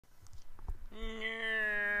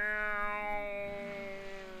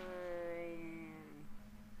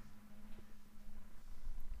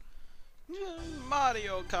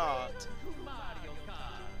Mario Kart.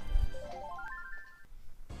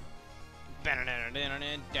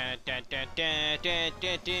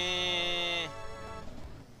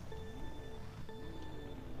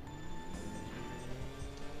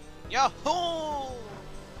 Yahoo!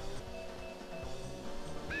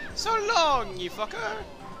 So long, you fucker!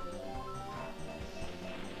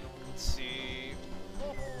 Let's see.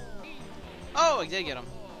 Oh, I did get him.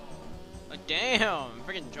 Oh, damn!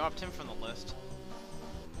 Freaking dropped him from the list.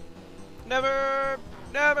 Never!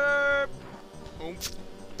 Never! Oomph.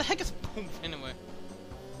 What the heck is oomph anyway?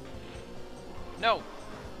 No!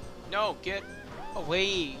 No, get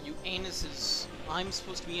away, you anuses. I'm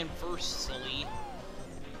supposed to be in first, silly.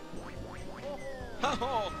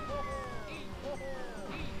 Oh!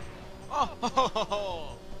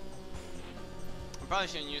 Oh! I probably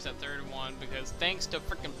shouldn't use that third one because thanks to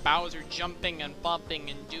frickin' Bowser jumping and bumping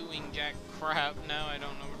and doing jack crap, now I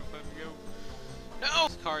don't know where the fuck to go. No!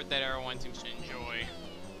 This card that everyone seems to enjoy.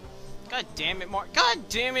 God damn it, God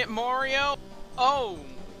damn it, Mario! Oh!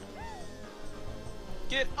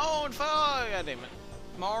 Get on fire! God damn it.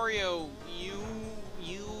 Mario, you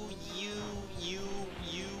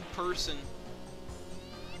person.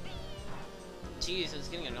 Jeez, it's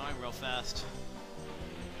getting annoying real fast.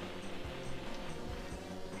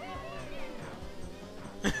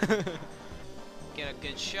 Get a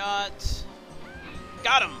good shot.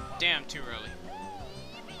 Got him! Damn, too early.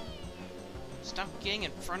 Stop getting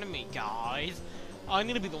in front of me, guys. I'm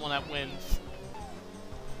gonna be the one that wins.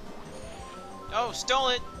 Oh, stole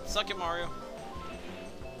it! Suck it, Mario.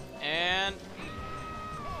 And...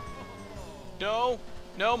 No!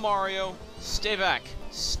 No, Mario! Stay back!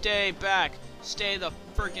 Stay back! Stay the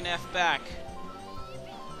freaking F back!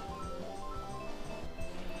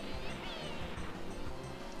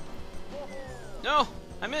 No!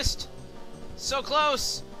 I missed! So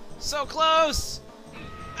close! So close!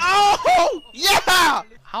 Oh! Yeah!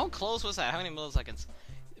 How close was that? How many milliseconds?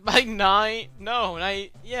 Like 9? No,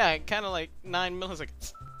 yeah, kinda like 9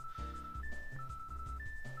 milliseconds.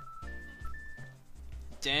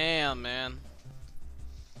 Damn, man.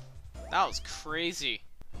 That was crazy.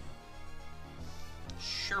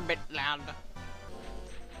 Sure bit loud.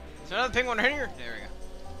 There's another pink one right here. There we go.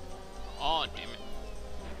 Oh, damn it.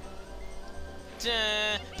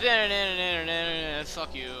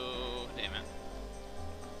 Fuck you. Damn it.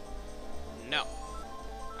 No.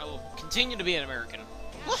 I will continue to be an American.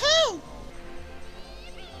 Woohoo!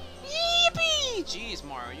 Yippee! Jeez,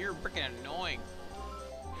 Mario, you're freaking annoying.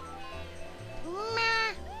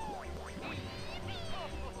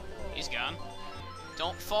 He's gone.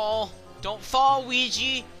 Don't fall. Don't fall,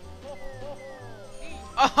 Luigi.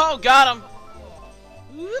 Oh, got him.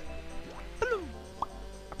 Whoop.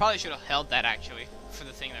 I probably should have held that actually for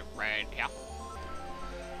the thing that right. Yeah.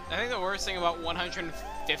 I think the worst thing about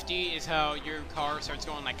 150 is how your car starts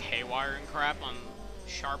going like haywire and crap on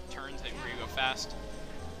sharp turns that where you go fast.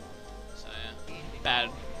 So yeah, bad.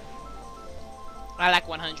 I like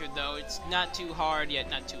 100 though. It's not too hard yet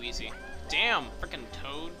not too easy. Damn, frickin'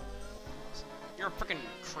 Toad. You're a frickin'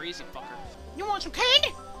 crazy fucker. You want some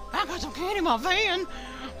candy? I got some candy in my van.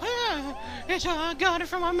 I got it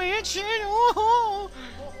from my mansion.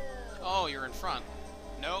 Oh, you're in front.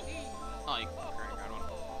 Nope. Oh, you got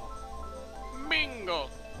one. Bingo!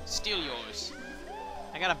 Steal yours.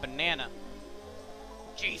 I got a banana.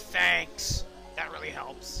 Gee, thanks. That really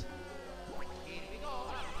helps.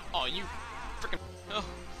 Oh, you frickin'. Oh,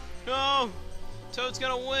 no! Toad's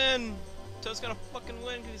gonna win! Toad's gonna fucking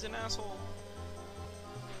win because he's an asshole.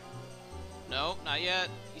 No, not yet.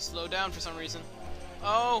 He slowed down for some reason.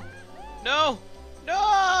 Oh! No!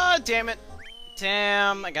 No! Damn it!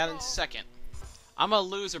 Damn, I got in second. I'm a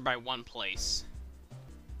loser by 1 place.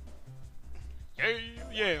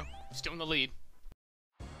 Yeah. Still in the lead.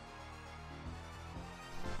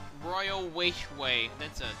 Royal Way.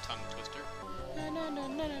 That's a tongue twister.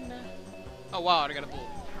 Oh wow, I got a bull.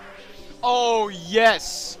 Oh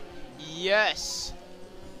yes! Yes!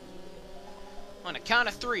 On a count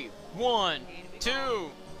of 3. 1,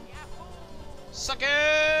 2. Suck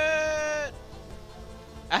it!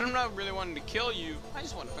 I'm not really wanting to kill you. I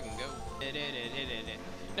just want to fucking go.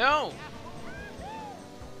 No!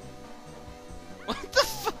 What the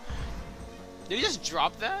fuck? Did he just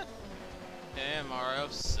drop that? Damn, Mario,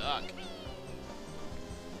 suck.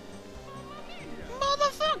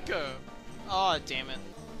 Motherfucker! Oh, damn it.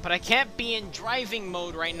 But I can't be in driving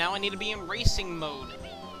mode right now. I need to be in racing mode.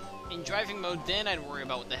 In driving mode, then I'd worry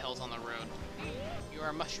about what the hell's on the road. You're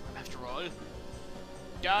a mushroom, after all.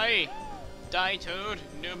 Die! Die, Toad.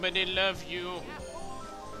 Nobody loves you.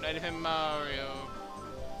 Not even Mario.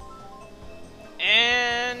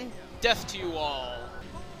 And death to you all.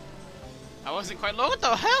 I wasn't quite low. What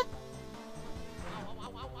the hell?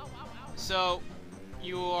 So,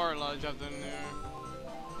 you are a lot of jumps in there.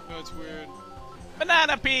 That's weird.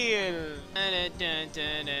 Banana peel!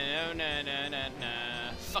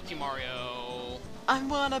 Fuck you, Mario. I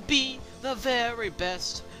wanna be the very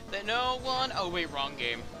best that no one. Oh, wait, wrong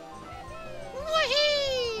game.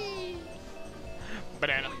 Wahee!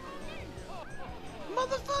 Banana.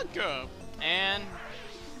 Motherfucker! And.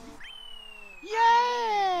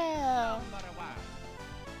 Yeah!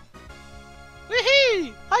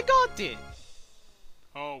 Wahee! I got it!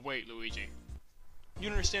 Oh, wait, Luigi. You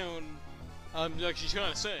understand what I'm actually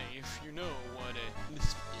trying to say, if you know what a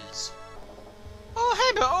lisp is. Oh,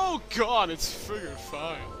 hey, but oh god, it's figure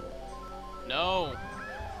 5. No.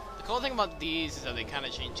 The cool thing about these is that they kind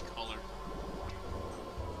of change color.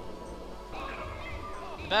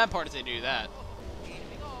 The bad part is they do that.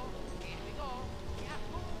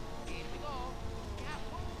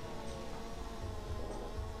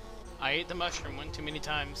 I ate the mushroom one too many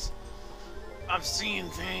times. I'm seeing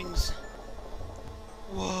things.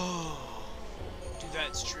 Whoa. Dude,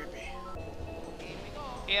 that's trippy.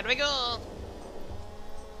 Here we go.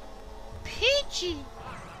 Peachy.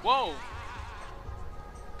 Whoa.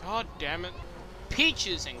 God damn it.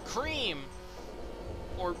 Peaches and cream.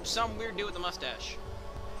 Or some weird dude with a mustache.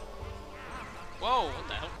 Whoa, what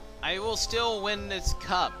the hell? I will still win this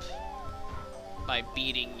cup by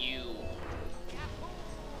beating you.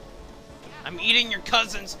 I'm eating your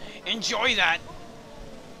cousins. Enjoy that.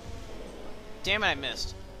 Damn it, I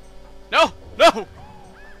missed. No! No!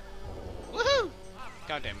 Woohoo!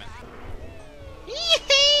 God damn it.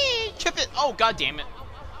 Yee-hee! Trip it! Oh, god damn it.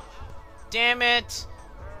 Damn it!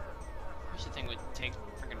 I wish the thing would take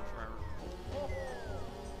freaking forever.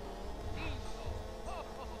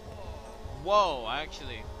 Whoa,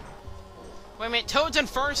 actually. Wait a minute, Toad's in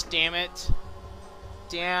first, damn it.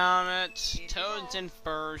 Damn it. Toad's in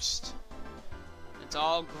first. Let's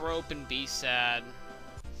all grope and be sad.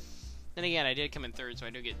 Then again, I did come in third, so I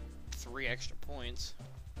do get 3 extra points.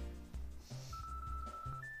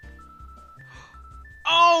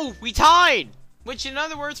 Oh! We tied! Which, in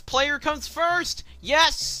other words, player comes first!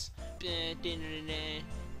 Yes! And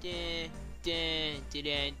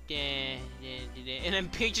then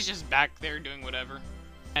Peach is just back there doing whatever.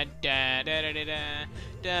 I'm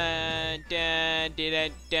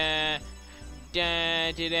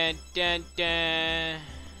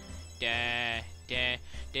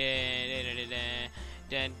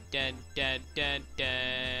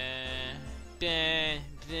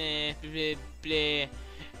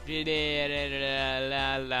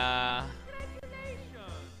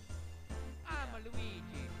a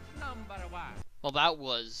Luigi, #1. Well, that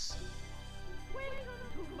was... Welcome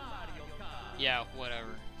to Mario Kart. yeah,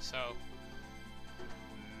 whatever. So...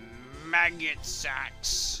 maggot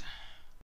sacks.